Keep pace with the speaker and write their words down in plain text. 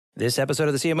This episode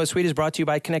of the CMO Suite is brought to you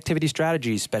by Connectivity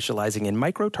Strategies, specializing in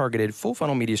micro-targeted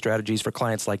full-funnel media strategies for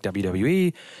clients like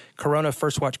WWE, Corona,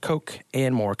 First Watch, Coke,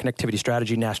 and more. Connectivity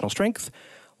Strategy, national strength,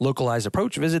 localized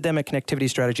approach. Visit them at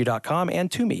connectivitystrategy.com.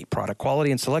 And Tumi, product quality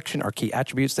and selection are key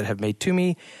attributes that have made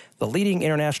Tumi the leading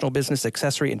international business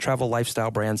accessory and travel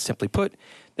lifestyle brand. Simply put,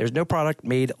 there's no product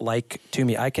made like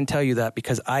Tumi. I can tell you that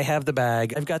because I have the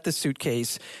bag. I've got this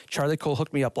suitcase. Charlie Cole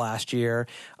hooked me up last year.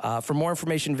 For more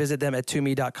information, visit them at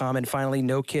Tumi.com. And finally,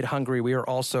 No Kid Hungry. We are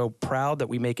also proud that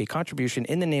we make a contribution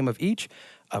in the name of each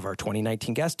of our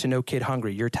 2019 guests to No Kid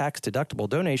Hungry. Your tax-deductible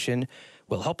donation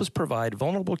will help us provide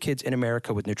vulnerable kids in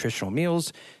America with nutritional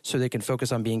meals so they can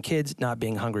focus on being kids, not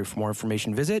being hungry. For more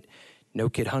information, visit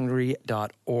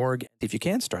nokidhungry.org. If you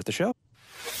can, start the show.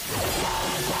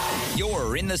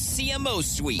 You're in the CMO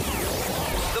Suite,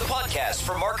 the podcast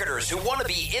for marketers who want to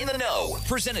be in the know,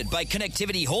 presented by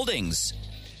Connectivity Holdings.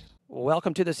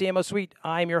 Welcome to the CMO Suite.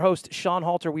 I'm your host, Sean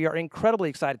Halter. We are incredibly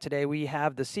excited today. We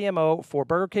have the CMO for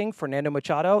Burger King, Fernando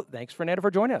Machado. Thanks, Fernando, for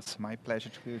joining us. My pleasure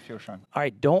to be with you, Sean. All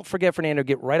right, don't forget, Fernando,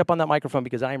 get right up on that microphone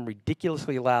because I am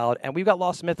ridiculously loud. And we've got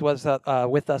Law Smith with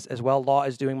us as well. Law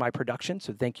is doing my production,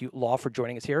 so thank you, Law, for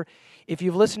joining us here. If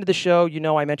you've listened to the show, you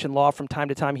know I mention Law from time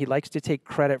to time. He likes to take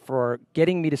credit for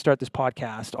getting me to start this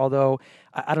podcast, although,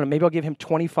 I don't know, maybe I'll give him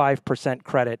 25%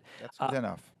 credit. That's good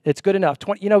enough. It's good enough.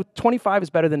 25 is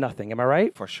better than nothing. Am I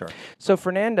right? For sure. So,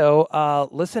 Fernando,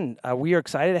 listen, we are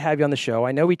excited to have you on the show.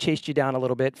 I know we chased you down a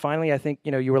little bit. Finally, I think,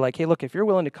 you were like, hey, look, if you're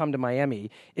willing to come to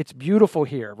Miami, it's beautiful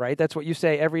here, right? That's what you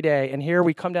say every day. And here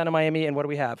we come down to Miami, and what do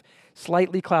we have?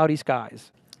 Slightly cloudy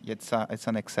skies. It's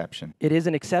an exception. It is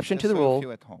an exception to the rule.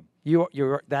 You at home.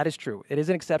 That is true. It is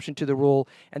an exception to the rule.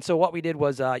 And so what we did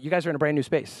was, you guys are in a brand new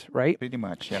space, right? Pretty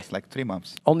much, yes, like 3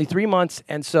 months. Only 3 months.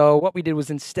 And so what we did was,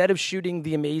 instead of shooting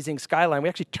the amazing skyline, we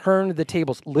actually turned the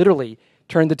tables, literally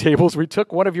turned the tables. We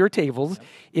took one of your tables. Yep.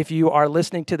 If you are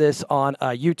listening to this on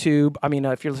YouTube,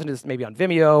 if you're listening to this maybe on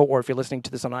Vimeo, or if you're listening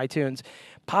to this on iTunes,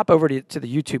 pop over to the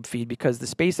YouTube feed, because the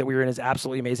space that we were in is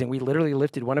absolutely amazing. We literally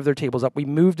lifted one of their tables up. We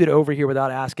moved it over here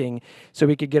without asking so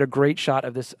we could get a great shot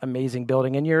of this amazing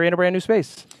building. And you're in a brand new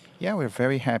space. Yeah, we're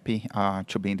very happy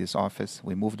to be in this office.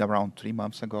 We moved around 3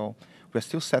 months ago. We're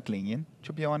still settling in,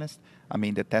 to be honest.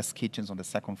 The test kitchens on the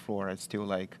second floor are still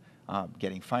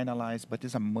getting finalized, but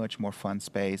it's a much more fun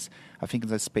space. I think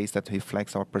it's a space that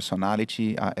reflects our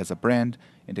personality as a brand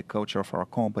and the culture of our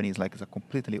company. It's a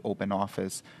completely open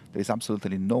office. There is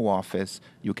absolutely no office.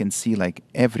 You can see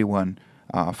everyone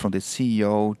from the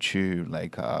CEO to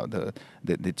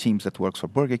the teams that works for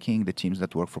Burger King, the teams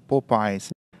that work for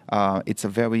Popeyes. It's a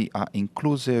very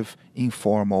inclusive,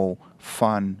 informal,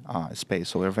 fun space.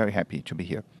 So we're very happy to be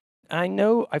here.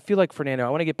 I feel like, Fernando, I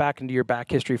want to get back into your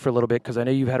back history for a little bit, because I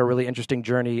know you've had a really interesting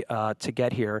journey to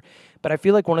get here. But I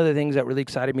feel like one of the things that really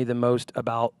excited me the most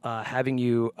about having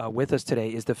you with us today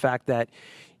is the fact that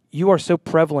you are so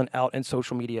prevalent out in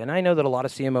social media. And I know that a lot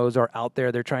of CMOs are out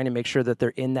there. They're trying to make sure that they're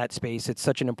in that space. It's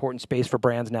such an important space for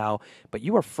brands now. But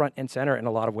you are front and center in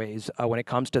a lot of ways when it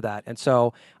comes to that. And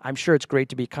so I'm sure it's great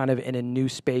to be kind of in a new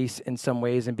space in some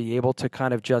ways and be able to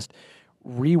kind of just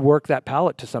rework that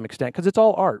palette to some extent, because it's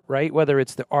all art, right? Whether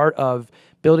it's the art of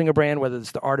building a brand, whether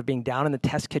it's the art of being down in the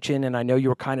test kitchen, and I know you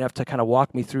were kind enough to kind of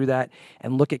walk me through that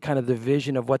and look at kind of the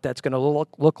vision of what that's going to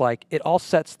look like. It all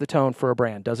sets the tone for a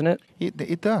brand, doesn't it?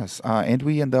 It does, and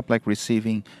we end up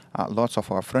receiving lots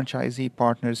of our franchisee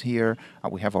partners here.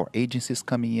 We have our agencies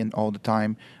coming in all the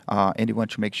time, and we want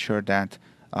to make sure that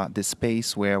the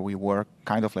space where we work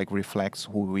kind of reflects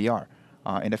who we are.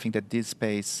 And I think that this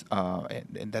space,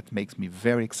 and that makes me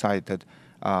very excited,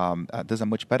 does a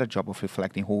much better job of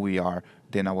reflecting who we are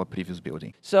than our previous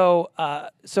building. So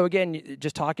again,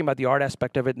 just talking about the art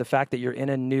aspect of it and the fact that you're in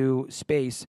a new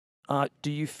space,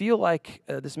 do you feel like,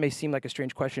 this may seem like a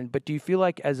strange question, but do you feel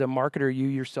like as a marketer, you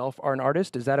yourself are an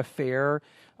artist? Is that a fair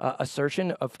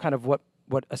assertion of kind of what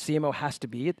a CMO has to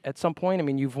be at some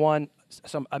point? You've won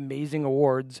some amazing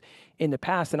awards in the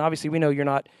past, and obviously we know you're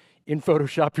not in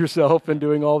Photoshop yourself and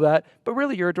doing all that, but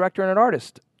really you're a director and an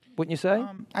artist, wouldn't you say?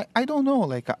 I don't know.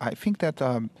 I think that...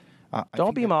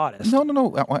 don't be modest.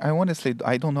 No. I honestly,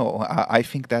 I don't know. I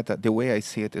think that the way I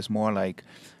see it is more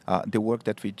the work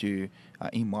that we do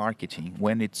in marketing,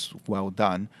 when it's well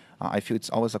done, I feel it's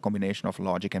always a combination of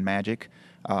logic and magic.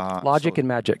 And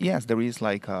magic. Yes, there is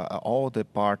all the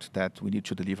part that we need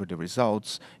to deliver the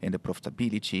results and the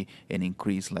profitability and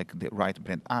increase the right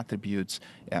brand attributes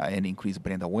and increase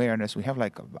brand awareness. We have a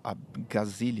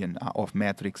gazillion of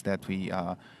metrics that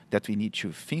we need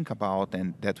to think about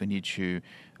and that we need to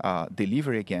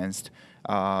deliver against.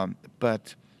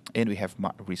 But and we have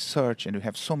research, and we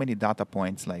have so many data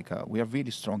points. Like we are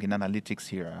really strong in analytics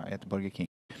here at Burger King.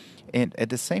 And at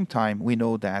the same time, we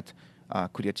know that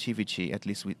creativity, at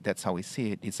least that's how we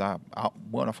see it, is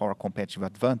one of our competitive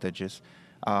advantages.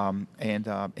 And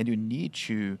you need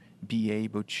to be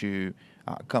able to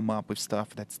come up with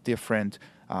stuff that's different,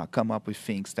 come up with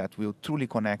things that will truly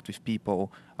connect with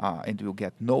people and will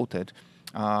get noted.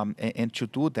 And to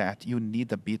do that, you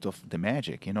need a bit of the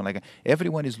magic. Like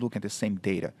everyone is looking at the same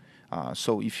data.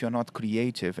 So if you're not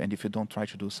creative and if you don't try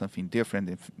to do something different,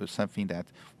 if something that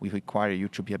will require you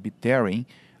to be a bit daring,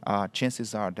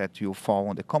 chances are that you'll fall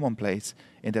on the commonplace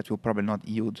and that will probably not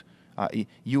yield.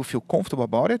 You feel comfortable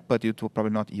about it, but it will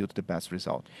probably not yield the best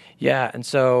result. Yeah, and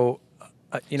so,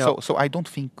 So I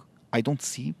don't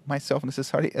see myself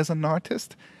necessarily as an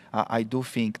artist. I do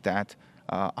think that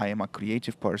I am a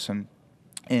creative person,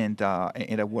 and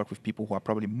I work with people who are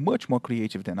probably much more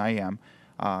creative than I am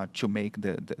to make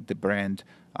the brand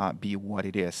be what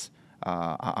it is.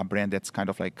 A brand that's kind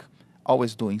of like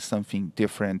always doing something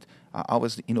different,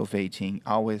 always innovating,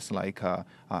 always like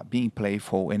being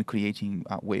playful and creating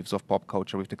waves of pop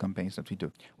culture with the campaigns that we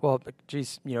do. well,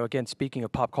 geez, again, speaking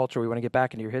of pop culture, we want to get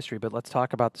back into your history, but let's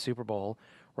talk about the Super Bowl,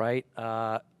 right?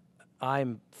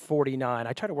 I'm 49.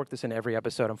 I try to work this in every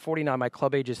episode. I'm 49. My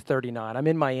club age is 39. I'm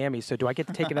in Miami, so do I get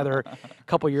to take another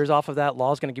couple years off of that?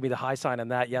 Law's going to give me the high sign on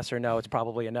that, yes or no. It's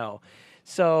probably a no.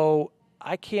 So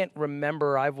I can't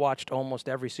remember. I've watched almost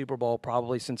every Super Bowl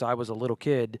probably since I was a little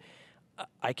kid.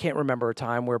 I can't remember a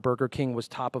time where Burger King was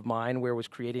top of mind, where it was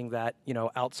creating that,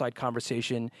 outside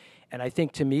conversation. And I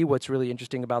think to me what's really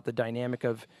interesting about the dynamic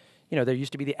of, there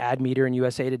used to be the ad meter in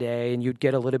USA Today, and you'd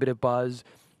get a little bit of buzz.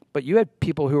 But you had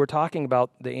people who were talking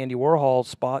about the Andy Warhol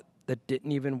spot that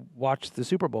didn't even watch the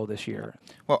Super Bowl this year.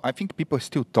 Well, I think people are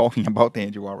still talking about the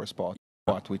Andy Warhol spot,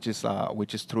 which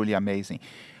is truly amazing.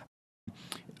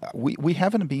 We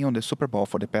haven't been on the Super Bowl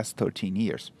for the past 13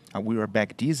 years. We were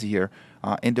back this year,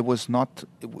 and it was not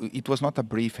a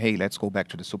brief, hey, let's go back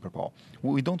to the Super Bowl.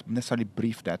 We don't necessarily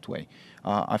brief that way.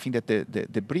 I think that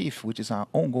the brief, which is an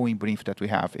ongoing brief that we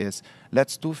have, is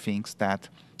let's do things that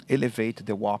elevate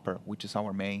the Whopper, which is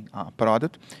our main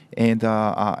product, and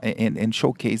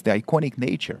showcase the iconic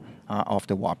nature of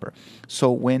the Whopper.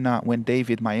 So when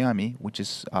David Miami, which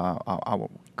is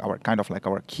our kind of like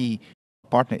our key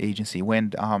partner agency,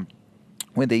 when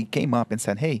they came up and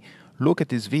said, hey, look at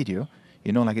this video,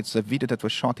 like it's a video that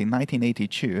was shot in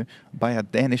 1982 by a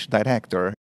Danish director,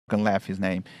 I can laugh his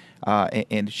name,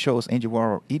 and shows Andy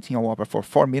Warhol eating a Whopper for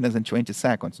 4 minutes and 20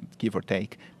 seconds, give or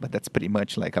take, but that's pretty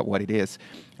much like what it is.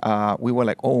 We were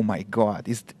like, oh my God,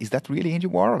 is that really Andy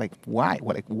Warhol? Like, why?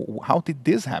 How did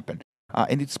this happen?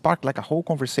 And it sparked like a whole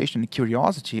conversation and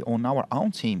curiosity on our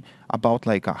own team about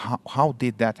like how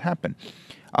did that happen?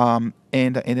 And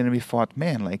then we thought,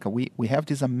 man, like we have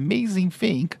this amazing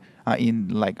thing in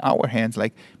like our hands.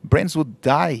 Like brands would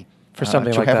die for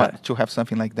something like that. To have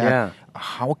something like that. Yeah.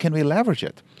 How can we leverage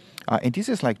it? And this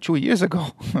is like 2 years ago.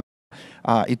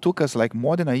 It took us like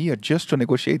more than a year just to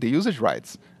negotiate the usage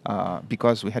rights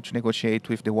because we had to negotiate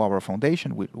with the Warhol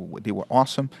Foundation. They were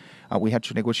awesome. We had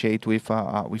to negotiate with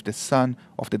the son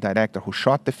of the director who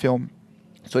shot the film.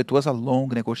 So it was a long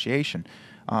negotiation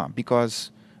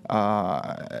because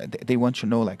they want to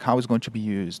know like how it's going to be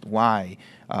used, why.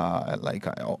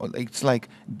 It's like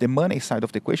the money side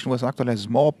of the equation was actually a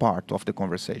small part of the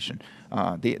conversation.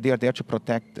 They are there to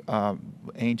protect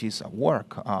Andy's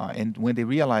work, and when they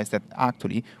realize that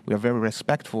actually we are very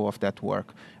respectful of that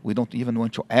work, we don't even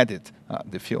want to edit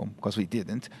the film because we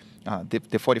didn't.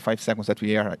 The 45 seconds that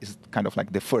we air is kind of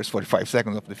like the first 45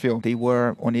 seconds of the film. They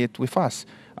were on it with us.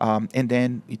 And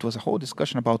then it was a whole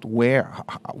discussion about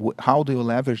how do you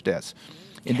leverage this?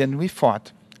 And then we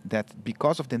thought that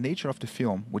because of the nature of the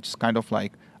film, which is kind of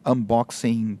like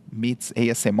unboxing meets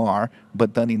ASMR,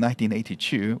 but done in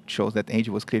 1982, shows that Andy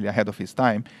was clearly ahead of his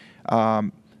time.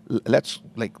 Let's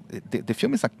like the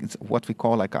film is it's what we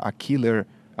call like a killer.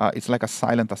 It's like a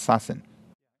silent assassin.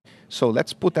 So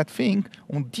let's put that thing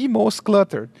on the most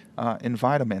cluttered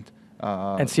environment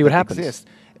and see what happens. Exists.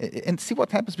 And see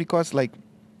what happens because like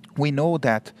we know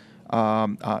that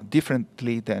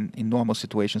differently than in normal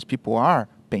situations, people are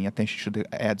paying attention to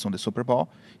the ads on the Super Bowl.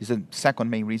 It's the second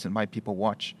main reason why people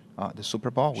watch the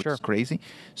Super Bowl, which is crazy.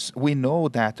 So we know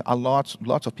that lots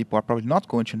of people are probably not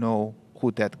going to know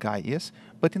who that guy is,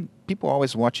 but people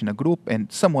always watch in a group,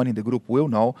 and someone in the group will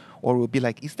know or will be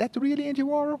like, is that really Andy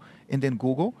Warhol? And then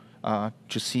Google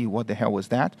to see what the hell was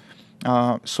that.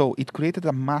 So it created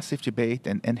a massive debate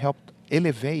and helped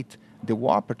elevate the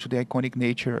Whopper to the iconic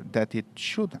nature that it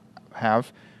should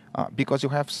have, because you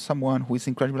have someone who is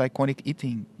incredibly iconic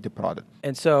eating the product.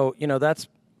 And so, that's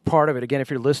part of it. Again, if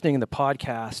you're listening in the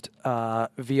podcast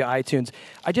via iTunes,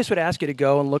 I just would ask you to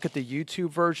go and look at the YouTube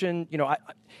version.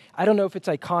 I don't know if it's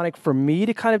iconic for me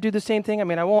to kind of do the same thing. I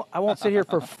mean, I won't sit here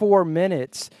for 4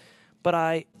 minutes, but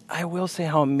I will say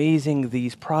how amazing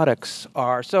these products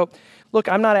are. So, look,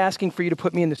 I'm not asking for you to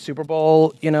put me in the Super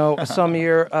Bowl, some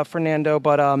year, Fernando,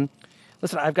 but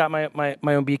listen, I've got my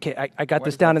own BK. I got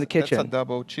this down in the kitchen. That's a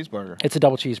double cheeseburger. It's a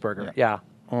double cheeseburger, yeah.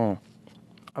 Mm.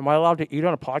 Am I allowed to eat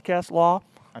on a podcast, Law?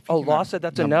 Law said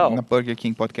that's a no. On a Burger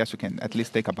King podcast, you can at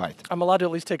least take a bite. I'm allowed to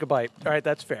at least take a bite. All right,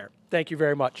 that's fair. Thank you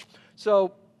very much.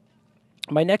 So,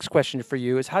 my next question for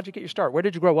you is, how'd you get your start? Where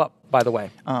did you grow up, by the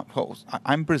way?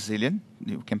 I'm Brazilian.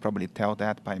 You can probably tell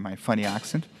that by my funny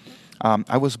accent.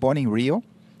 I was born in Rio,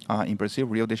 in Brazil,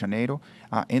 Rio de Janeiro,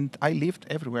 and I lived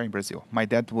everywhere in Brazil. My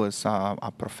dad was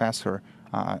a professor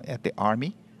at the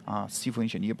Army, civil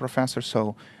engineer professor.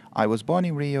 So I was born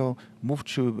in Rio, moved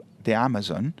to the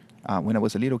Amazon when I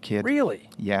was a little kid. Really?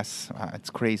 Yes, it's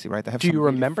crazy, right? Do you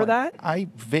remember that? I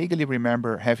vaguely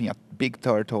remember having a big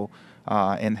turtle.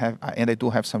 And I do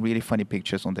have some really funny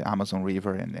pictures on the Amazon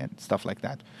River and stuff like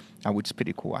that, which is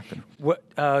pretty cool actually. What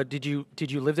did you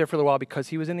live there for a little while because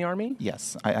he was in the Army?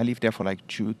 Yes, I lived there for like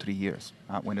 2-3 years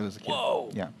when I was a kid. Whoa!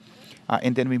 Yeah,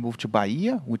 and then we moved to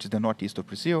Bahia, which is the northeast of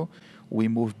Brazil. We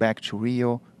moved back to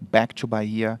Rio, back to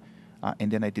Bahia,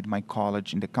 and then I did my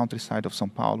college in the countryside of São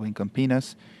Paulo in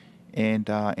Campinas, and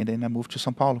then I moved to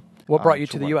São Paulo. What brought you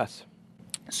to the U.S.?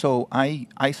 So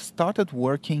I started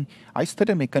working. I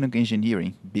studied mechanical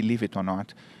engineering, believe it or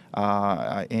not.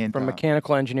 From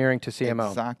mechanical engineering to CMO.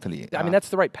 Exactly. I mean, that's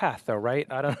the right path, though, right?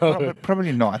 I don't know.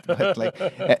 Probably not, but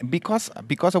because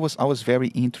I was very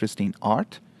interested in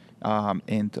art,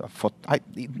 it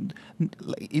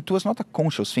was not a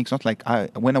conscious thing. It's not like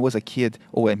when I was a kid.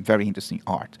 Oh, I'm very interested in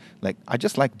art. Like I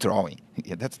just like drawing.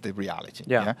 Yeah, that's the reality.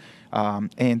 Yeah.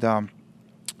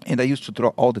 And I used to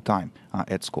draw all the time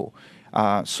at school.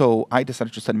 So I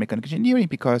decided to study mechanical engineering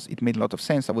because it made a lot of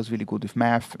sense. I was really good with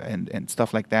math and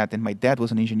stuff like that. And my dad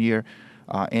was an engineer,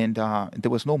 and there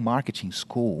was no marketing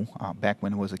school back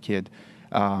when I was a kid.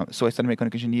 So I studied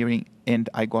mechanical engineering, and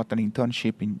I got an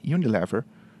internship in Unilever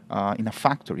in a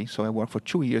factory. So I worked for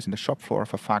 2 years in the shop floor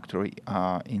of a factory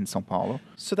in São Paulo.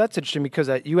 So that's interesting because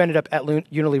you ended up at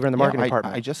Unilever in the marketing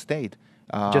department. I just stayed.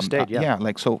 Yeah.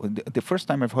 The first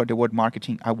time I've heard the word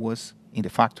marketing, I was in the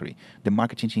factory. The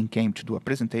marketing team came to do a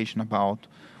presentation about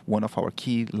one of our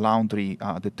key laundry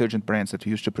detergent brands that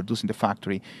we used to produce in the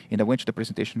factory. And I went to the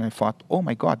presentation and I thought, oh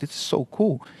my God, this is so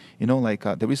cool.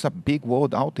 There is a big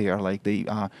world out there. Like they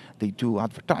do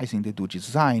advertising, they do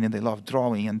design, and they love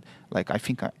drawing. And I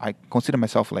think I consider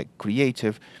myself like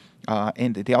creative.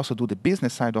 And they also do the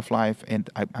business side of life, and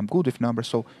I'm good with numbers.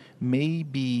 So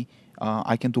maybe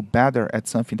I can do better at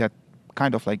something that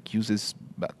kind of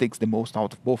takes the most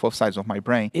out of both sides of my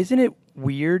brain. Isn't it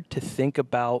weird to think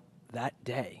about that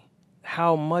day?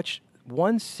 How much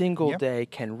one single day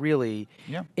can really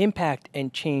impact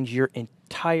and change your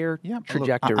entire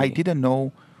trajectory. Look, I didn't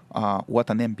know what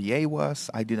an MBA was.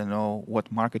 I didn't know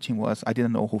what marketing was. I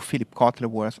didn't know who Philip Kotler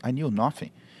was. I knew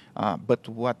nothing. But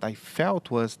what I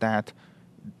felt was that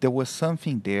there was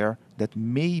something there that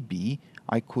maybe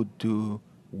I could do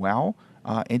well,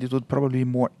 and it would probably be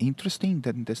more interesting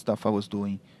than the stuff I was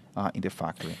doing in the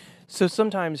factory. So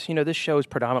sometimes, this show is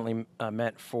predominantly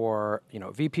meant for,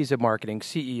 VPs of marketing,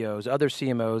 CEOs, other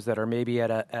CMOs that are maybe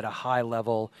at a high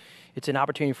level. It's an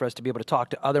opportunity for us to be able to talk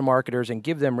to other marketers and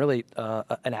give them really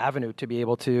an avenue to be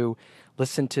able to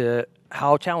listen to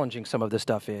how challenging some of this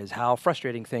stuff is, how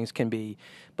frustrating things can be.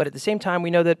 But at the same time, we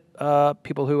know that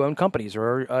people who own companies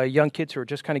or young kids who are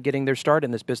just kind of getting their start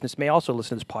in this business may also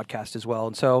listen to this podcast as well.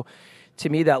 And so to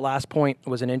me, that last point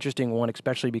was an interesting one,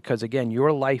 especially because, again,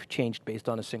 your life changed based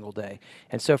on a single day.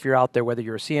 And so if you're out there, whether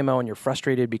you're a CMO and you're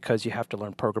frustrated because you have to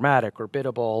learn programmatic or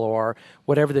biddable or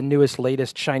whatever the newest,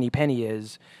 latest shiny penny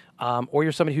is, or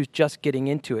you're somebody who's just getting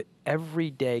into it, every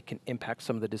day can impact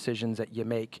some of the decisions that you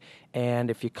make.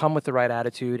 And if you come with the right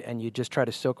attitude and you just try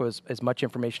to soak as much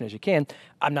information as you can,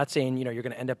 I'm not saying, you're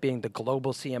going to end up being the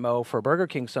global CMO for Burger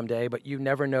King someday, but you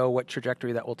never know what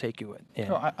trajectory that will take you in.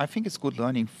 No, I think it's good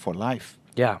learning for life.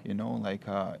 Yeah.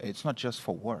 It's not just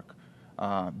for work.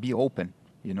 Be open,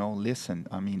 listen.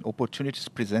 I mean, opportunities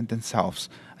present themselves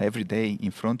every day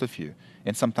in front of you.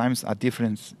 And sometimes a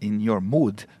difference in your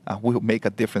mood will make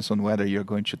a difference on whether you're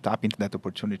going to tap into that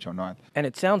opportunity or not. And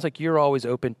it sounds like you're always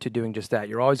open to doing just that.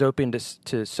 You're always open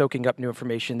to soaking up new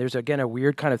information. There's, again, a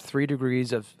weird kind of 3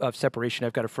 degrees of separation.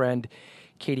 I've got a friend.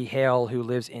 Katie Hale, who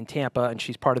lives in Tampa, and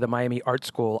she's part of the Miami Art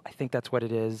School. I think that's what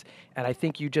it is. And I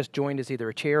think you just joined as either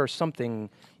a chair or something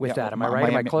with that. Am I right?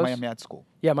 Am I close? Miami Art School.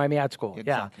 Yeah, Miami Ad School.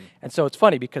 Exactly. Yeah. And so it's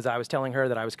funny because I was telling her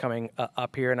that I was coming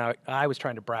up here, and I was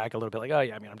trying to brag a little bit, like, oh,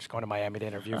 yeah, I mean, I'm just going to Miami to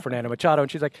interview Fernando Machado.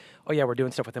 And she's like, oh, yeah, we're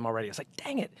doing stuff with him already. I was like,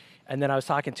 dang it. And then I was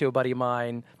talking to a buddy of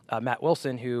mine, Matt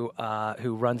Wilson, who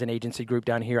runs an agency group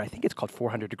down here. I think it's called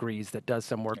 400 Degrees that does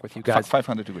some work with you guys.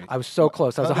 500 degrees. I was so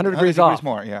close. I was 100 degrees off. 100 degrees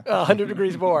more, yeah. 100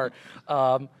 degrees more.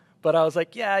 But I was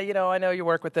like, yeah, I know you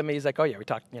work with them. And he's like, oh, yeah, we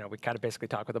talk, we kind of basically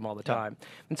talk with them all the time.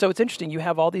 And so it's interesting. You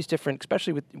have all these different,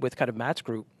 especially with kind of Matt's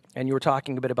group, and you were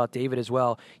talking a bit about David as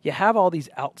well. You have all these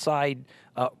outside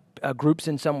groups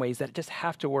in some ways that just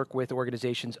have to work with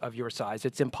organizations of your size.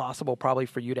 It's impossible probably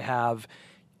for you to have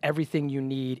everything you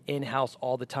need in-house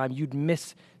all the time. You'd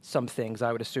miss some things,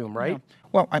 I would assume, right? Yeah.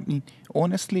 Well, I mean,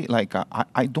 honestly, like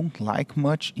I don't like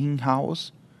much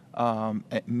in-house,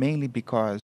 mainly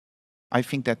because I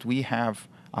think that we have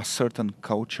a certain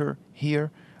culture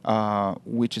here,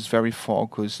 which is very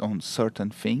focused on certain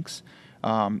things.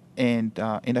 And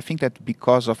I think that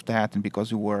because of that, and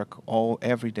because we work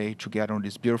every day together on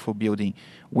this beautiful building,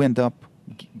 we end up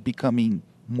becoming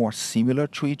more similar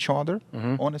to each other.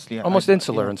 Mm-hmm. Honestly, almost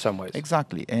insular in some ways.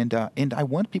 Exactly, and I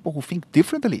want people who think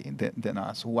differently than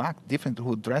us, who act different,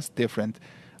 who dress different,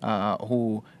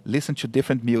 who listen to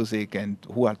different music, and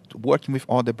who are working with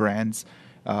other brands,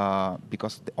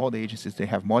 because all the agencies, they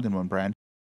have more than one brand,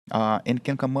 and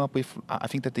can come up with. I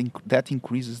think that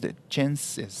increases the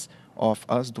chances of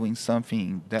us doing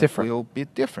something that will be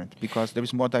different because there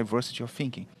is more diversity of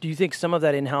thinking. Do you think some of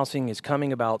that in-housing is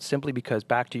coming about simply because,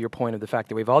 back to your point of the fact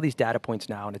that we have all these data points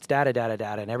now, and it's data,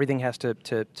 and everything has to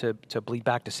bleed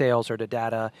back to sales or to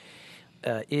data?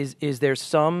 Is there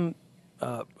some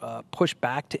push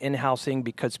back to in-housing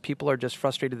because people are just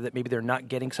frustrated that maybe they're not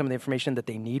getting some of the information that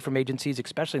they need from agencies,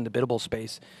 especially in the biddable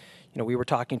space? We were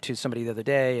talking to somebody the other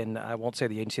day, and I won't say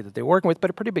the agency that they're working with, but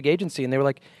a pretty big agency, and they were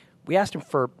like, we asked them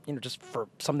for, just for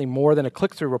something more than a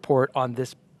click-through report on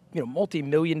this,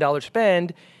 multi-million-dollar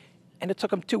spend, and it took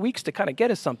them 2 weeks to kind of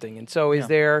get us something. And so is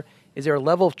there a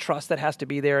level of trust that has to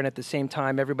be there, and at the same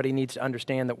time, everybody needs to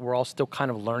understand that we're all still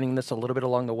kind of learning this a little bit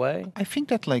along the way? I think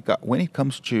that when it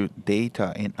comes to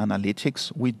data and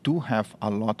analytics, we do have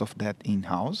a lot of that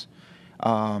in-house.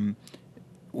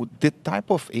 The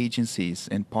type of agencies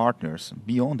and partners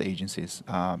beyond agencies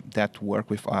that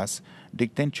work with us, they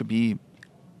tend to be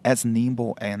as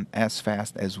nimble and as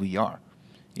fast as we are.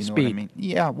 You know what I mean?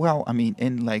 Yeah, well, I mean,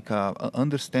 and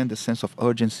understand the sense of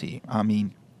urgency. I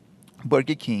mean,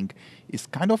 Burger King is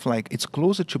kind of it's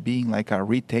closer to being like a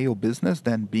retail business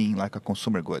than being like a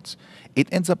consumer goods. It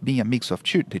ends up being a mix of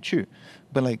the two.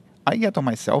 But I get on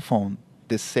my cell phone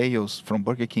the sales from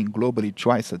Burger King globally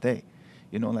twice a day.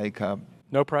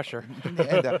 No pressure.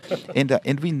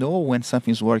 and we know when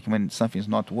something's working, when something's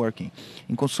not working.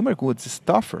 In consumer goods, it's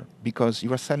tougher because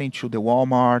you are selling to the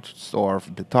Walmarts or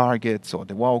the Targets or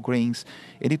the Walgreens,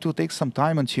 and it will take some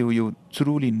time until you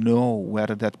truly know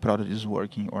whether that product is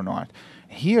working or not.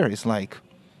 Here, it's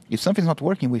if something's not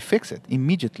working, we fix it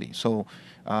immediately. So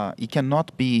it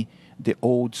cannot be the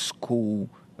old school,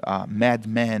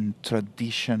 madman,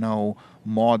 traditional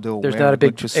model. There's not a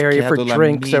big area for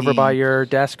drinks over by your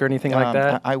desk or anything like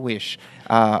that? I wish.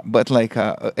 But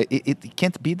it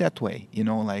can't be that way,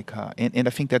 and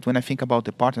I think that when I think about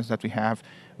the partners that we have,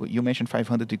 you mentioned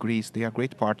 500 Degrees, they are a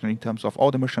great partner in terms of all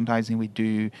the merchandising we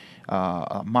do,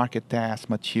 market tests,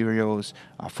 materials,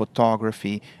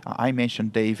 photography. I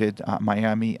mentioned David,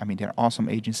 Miami. I mean, they're an awesome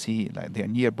agency. They're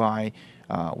nearby.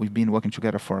 We've been working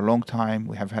together for a long time.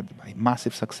 We have had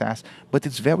massive success, but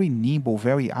it's very nimble,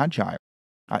 very agile.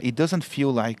 It doesn't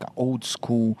feel like an old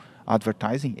school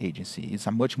advertising agency. It's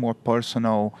a much more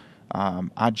personal,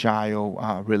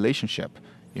 agile relationship,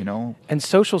 And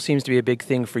social seems to be a big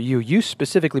thing for you. You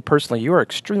specifically, personally, you are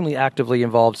extremely actively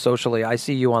involved socially. I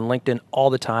see you on LinkedIn all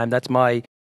the time. That's my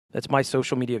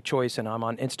social media of choice, and I'm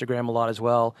on Instagram a lot as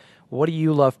well. What do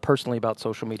you love personally about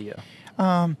social media?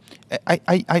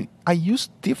 I use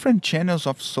different channels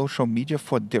of social media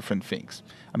for different things.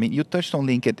 I mean, you touched on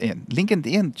LinkedIn.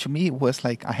 LinkedIn, to me, was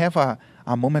I have a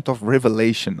moment of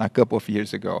revelation a couple of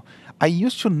years ago. I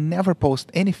used to never post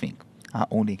anything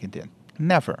on LinkedIn.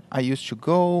 Never. I used to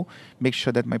go, make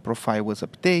sure that my profile was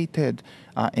updated,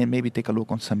 and maybe take a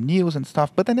look on some news and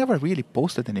stuff, but I never really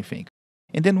posted anything.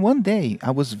 And then one day,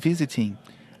 I was visiting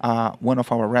one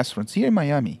of our restaurants here in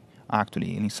Miami,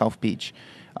 actually, in South Beach.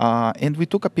 And we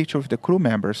took a picture with the crew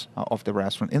members of the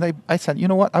restaurant. And I said, you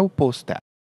know what, I will post that.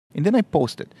 And then I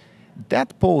posted.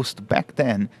 That post back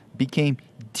then became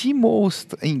the most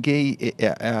the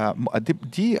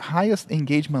highest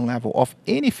engagement level of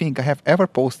anything I have ever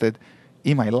posted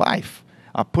in my life,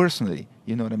 personally.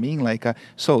 You know what I mean? Like,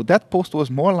 so that post was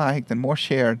more liked and more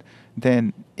shared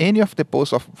than any of the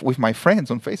posts with my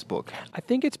friends on Facebook. I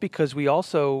think it's because we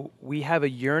have a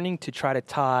yearning to try to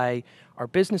tie our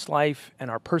business life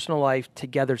and our personal life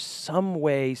together some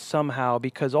way, somehow,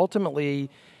 because ultimately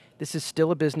this is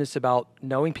still a business about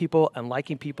knowing people and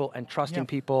liking people and trusting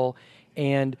people.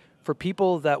 And for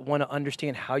people that want to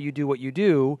understand how you do what you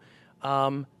do,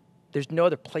 there's no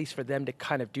other place for them to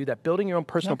kind of do that. Building your own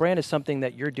personal brand is something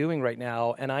that you're doing right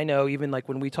now. And I know even like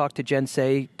when we talk to Gen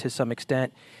Say to some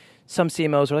extent, some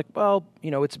CMOs are like, well,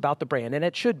 it's about the brand, and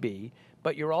it should be,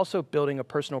 but you're also building a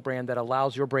personal brand that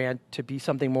allows your brand to be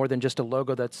something more than just a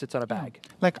logo that sits on a bag.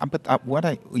 Like, but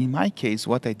in my case,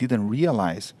 what I didn't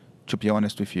realize, to be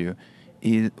honest with you,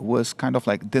 it was kind of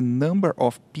like the number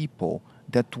of people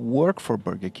that work for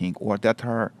Burger King or that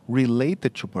are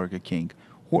related to Burger King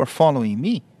who are following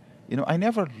me. I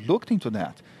never looked into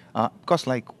that. Because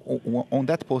like on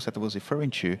that post that I was referring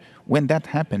to, when that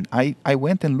happened, I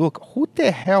went and looked, who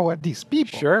the hell are these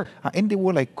people? Sure. And they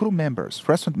were like crew members,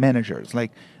 restaurant managers,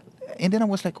 and then I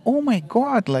was like, oh my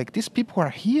God, like these people are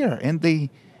here and they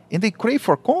crave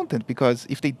for content, because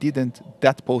if they didn't,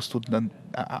 that post wouldn't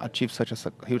achieve such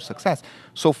a huge success.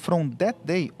 So from that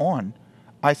day on,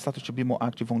 I started to be more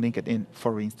active on LinkedIn,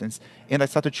 for instance, and I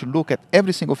started to look at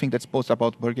every single thing that's posted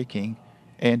about Burger King.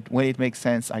 And when it makes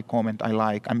sense, I comment, I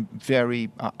like. I'm very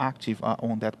active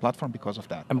on that platform because of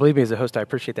that. And believe me, as a host, I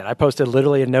appreciate that. I posted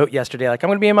literally a note yesterday, like, I'm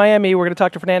going to be in Miami. We're going to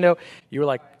talk to Fernando. You were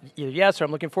like, yes, or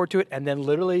I'm looking forward to it. And then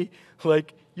literally,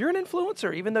 like, you're an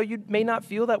influencer, even though you may not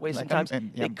feel that way sometimes.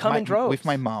 They come in droves. With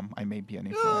my mom, I may be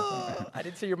an influencer. I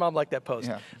didn't see your mom like that post.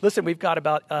 Yeah. Listen, we've got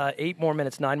about 9 more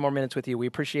minutes with you. We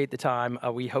appreciate the time.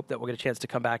 We hope that we'll get a chance to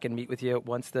come back and meet with you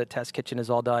once the test kitchen is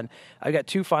all done. I've got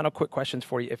 2 final quick questions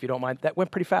for you, if you don't mind. That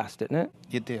went pretty fast, didn't it?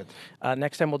 It did.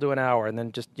 Next time we'll do an hour, and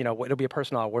then just, it'll be a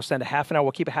personal hour. We'll send a half an hour.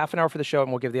 We'll keep a half an hour for the show,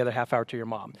 and we'll give the other half hour to your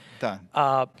mom. Done.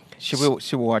 She will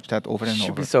watch that over and over.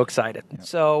 She'll be so excited. Yeah.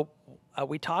 So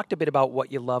we talked a bit about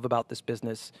what you love about this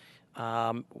business.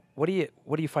 What do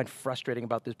you find frustrating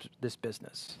about this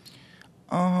business?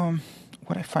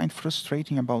 What I find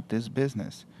frustrating about this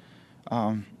business,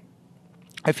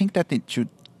 I think that it should,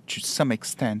 to some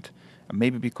extent,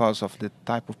 maybe because of the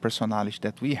type of personality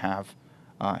that we have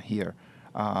here,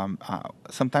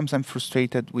 sometimes I'm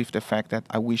frustrated with the fact that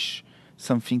I wish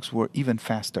some things were even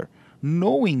faster,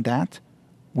 knowing that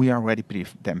we are already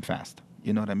pretty damn fast.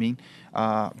 You know what I mean?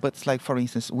 But it's like, for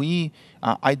instance,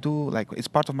 I do, like, it's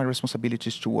part of my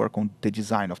responsibilities to work on the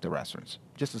design of the restaurants,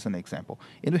 just as an example.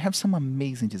 And we have some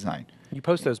amazing design. You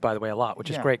post those, by the way, a lot,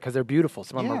 which is great because they're beautiful.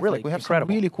 Some of them are really we have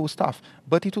incredible. Some really cool stuff.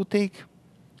 But it will take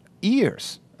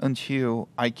years until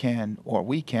we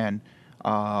can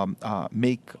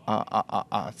make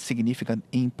a significant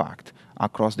impact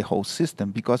across the whole system,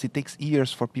 because it takes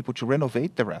years for people to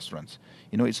renovate the restaurants.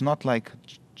 It's not like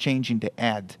changing the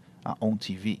ad on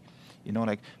TV,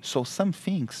 so some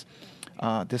things,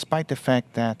 despite the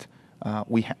fact that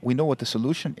we know what the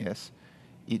solution is,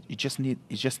 it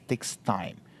just takes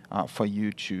time for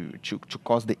you to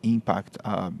cause the impact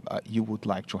you would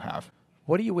like to have.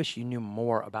 What do you wish you knew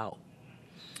more about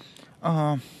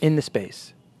in the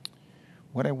space?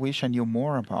 What I wish I knew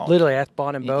more about. Literally, I asked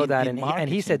Bon and Bo that, and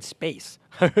he said space.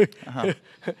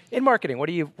 In marketing, what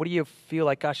do you feel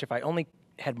like? Gosh, if I only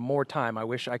had more time, I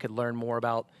wish I could learn more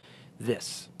about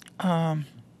this. I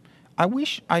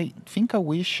wish I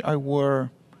were.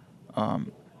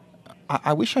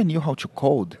 I wish I knew how to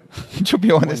code. To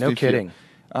be honest, no kidding.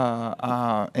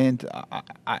 And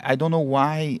I don't know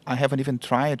why I haven't even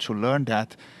tried to learn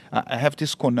that. I have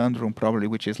this conundrum probably,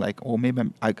 which is like, oh, maybe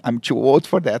I'm too old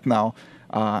for that now,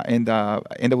 and I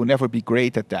will never be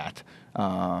great at that.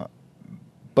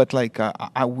 But like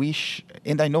I wish,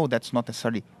 and I know that's not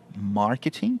necessarily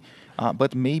marketing,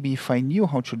 but maybe if I knew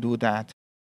how to do that,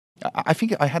 I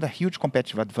think I had a huge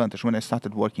competitive advantage when I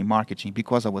started working marketing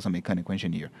because I was a mechanical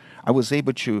engineer. I was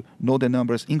able to know the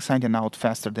numbers inside and out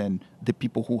faster than the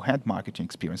people who had marketing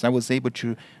experience. I was able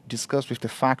to discuss with the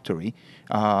factory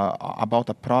about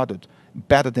a product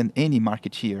better than any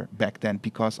marketeer back then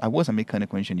because I was a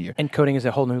mechanical engineer. And coding is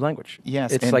a whole new language.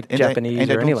 Yes. It's like Japanese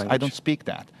or any language. I don't speak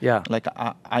that. Yeah. Like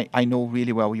I know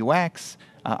really well UX,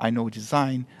 I know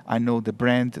design, I know the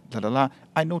brand,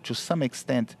 I know to some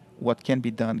extent what can be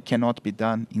done, cannot be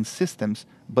done in systems,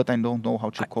 but I don't know how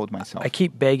to code myself. I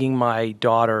keep begging my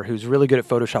daughter, who's really good at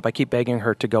Photoshop, I keep begging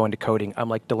her to go into coding. I'm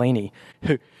like, Delaney,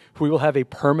 we will have a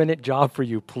permanent job for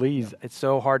you, please. It's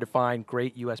so hard to find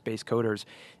great U.S.-based coders.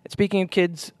 And speaking of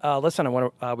kids, listen,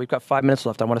 we've got 5 minutes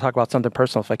left. I want to talk about something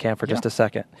personal if I can for just a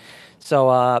second.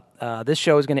 So this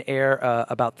show is going to air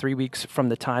about 3 weeks from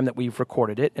the time that we've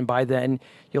recorded it, and by then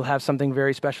you'll have something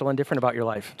very special and different about your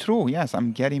life. True, yes.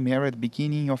 I'm getting married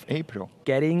beginning of April.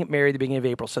 Getting married at the beginning of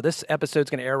April. So this episode's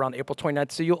going to air around April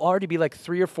 29th, so you'll already be like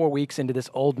 3 or 4 weeks into this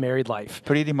old married life.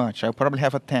 Pretty much. I'll probably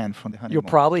have a tan from the honeymoon. You'll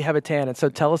probably have a tan, and so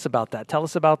tell us about that. Tell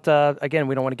us about, again,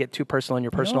 we don't want to get too personal in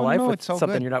your personal life. It's something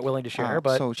good. You're not willing to share.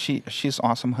 But so she's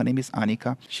awesome. Her name is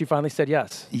Annika. She finally said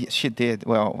yes. Yeah, she did.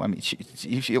 Well, I mean,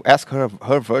 if you ask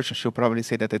her version, she'll probably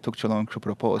say that it took too long to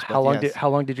propose. How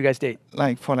long did you guys date?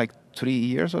 For 3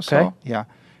 years or so. Yeah.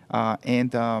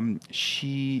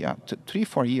 She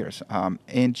 3-4 years.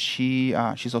 And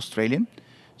she's Australian,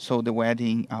 so the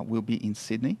wedding will be in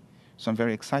Sydney. So I'm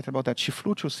very excited about that. She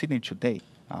flew to Sydney today,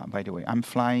 by the way. I'm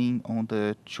flying on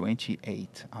the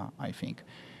 28th, I think.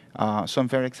 So I'm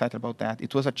very excited about that.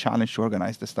 It was a challenge to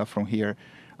organize the stuff from here.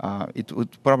 It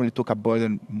would probably took a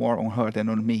burden more on her than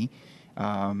on me.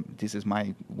 This is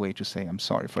my way to say I'm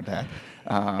sorry for that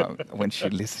when she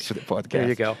listens to the podcast. There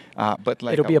you go. But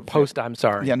it'll be a post. I'm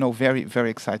sorry. Yeah, no, very very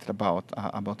excited about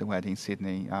the wedding in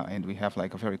Sydney, and we have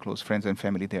like a very close friends and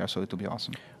family there, so it will be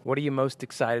awesome. What are you most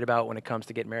excited about when it comes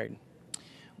to getting married?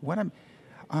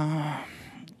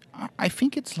 I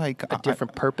think it's like a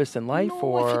different purpose in life,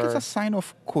 or I think it's a sign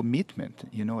of commitment.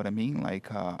 You know what I mean? Like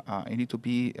it need to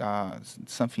be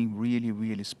something really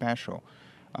really special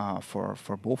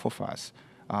for both of us.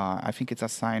 I think it's a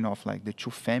sign of like the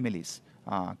two families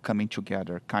coming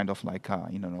together, kind of like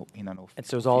in an And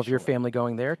so is all of your family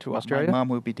going there to Australia? My mom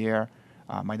will be there.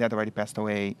 My dad already passed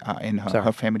away, and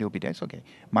her family will be there. It's okay.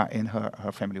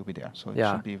 Her family will be there. So it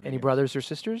should be. Any brothers or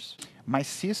sisters? My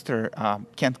sister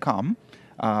can't come.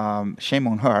 Shame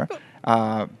on her.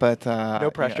 But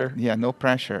no pressure. Yeah, no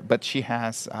pressure. But she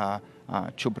has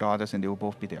 2 brothers, and they will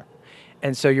both be there.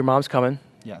 And so your mom's coming?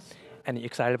 Yes. And you're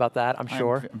excited about that, I'm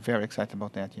sure? I'm very excited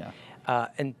about that, yeah.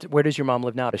 And where does your mom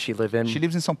live now? Does she live in? She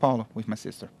lives in São Paulo with my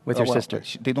sister. With your sister?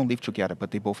 They don't live together,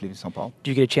 but they both live in São Paulo. Do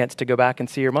you get a chance to go back and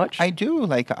see her much? I do.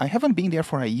 Like, I haven't been there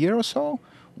for a year or so,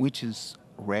 which is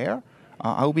rare.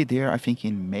 I'll be there, I think,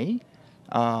 in May.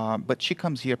 But she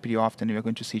comes here pretty often. We're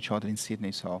going to see each other in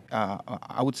Sydney. So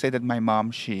I would say that my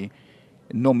mom,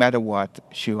 no matter what,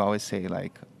 she will always say,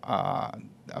 like,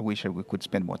 I wish we could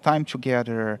spend more time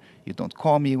together. You don't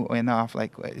call me enough.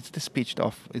 Like, it's the speech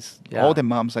all the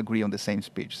moms agree on the same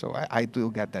speech. So I do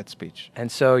get that speech.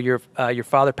 And so your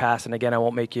father passed, and again, I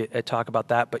won't make you talk about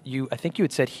that, but I think you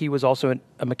had said he was also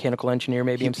a mechanical engineer,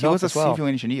 maybe himself as well. He was a civil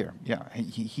engineer. Yeah,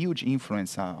 huge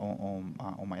influence on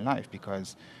my life,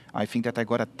 because I think that I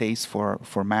got a taste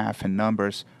for math and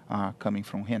numbers coming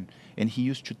from him. And he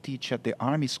used to teach at the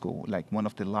Army School, like one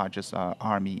of the largest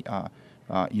Army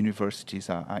universities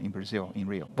in Brazil, in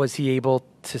Rio. Was he able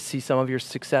to see some of your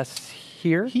success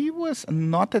here? He was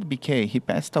not at BK. He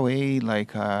passed away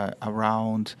like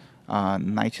around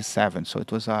 97, so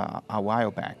it was a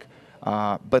while back.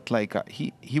 But like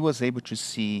he was able to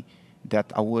see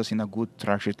that I was in a good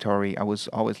trajectory. I was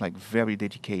always like very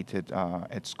dedicated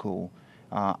at school.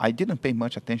 I didn't pay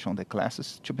much attention on the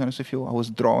classes, to be honest with you. I was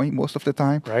drawing most of the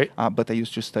time. Right. But I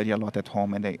used to study a lot at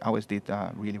home, and I always did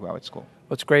really well at school.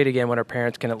 Well, it's great, again, when our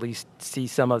parents can at least see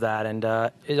some of that. And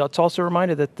it's also a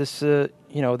reminder that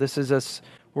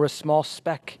we're a small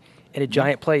speck in a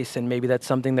giant place, and maybe that's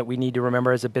something that we need to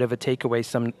remember as a bit of a takeaway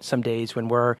some days when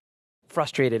we're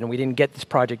frustrated and we didn't get this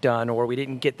project done, or we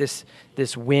didn't get this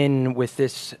win with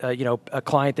this a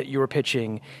client that you were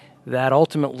pitching. That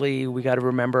ultimately we got to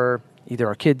remember either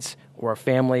our kids or our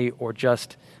family, or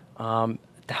just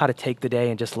how to take the day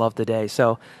and just love the day.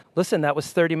 So listen, that was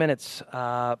 30 minutes,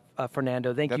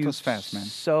 Fernando. Thank you. That was fast, man.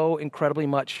 So incredibly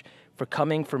much for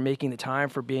coming, for making the time,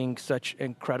 for being such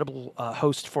incredible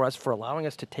host for us, for allowing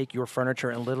us to take your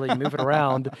furniture and literally move it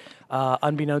around,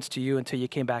 unbeknownst to you until you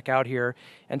came back out here.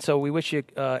 And so we wish you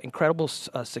incredible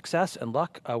success and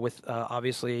luck with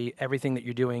obviously everything that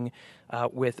you're doing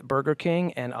with Burger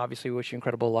King, and obviously we wish you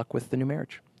incredible luck with the new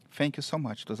marriage. Thank you so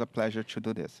much. It was a pleasure to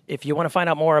do this. If you want to find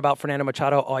out more about Fernando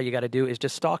Machado, all you got to do is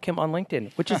just stalk him on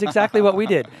LinkedIn, which is exactly what we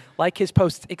did. Like his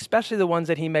posts, especially the ones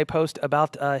that he may post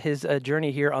about his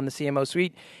journey here on the CMO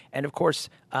Suite. And of course,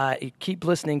 keep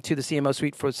listening to the CMO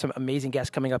Suite for some amazing guests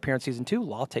coming up here in Season 2.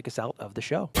 Lal, take us out of the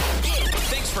show.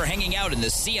 Thanks for hanging out in the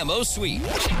CMO Suite,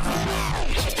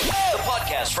 the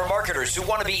podcast for marketers who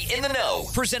want to be in the know,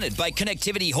 presented by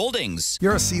Connectivity Holdings.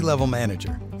 You're a C-level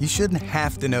manager. You shouldn't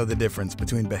have to know the difference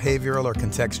between behavioral or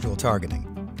contextual targeting,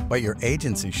 but your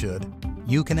agency should.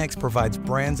 Uconnect provides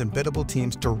brands and biddable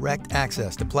teams direct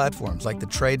access to platforms like The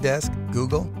Trade Desk,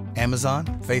 Google, Amazon,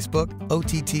 Facebook,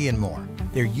 OTT, and more.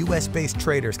 Their US-based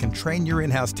traders can train your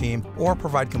in-house team or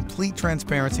provide complete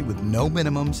transparency with no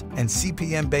minimums and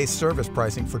CPM-based service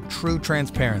pricing for true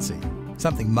transparency.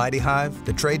 Something Mighty Hive,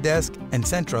 The Trade Desk, and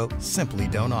Centro simply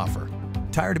don't offer.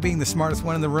 Tired of being the smartest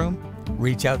one in the room?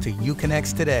 Reach out to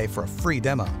Uconnect today for a free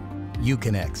demo.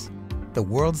 Uconnect, the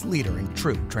world's leader in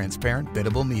true transparent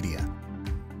biddable media.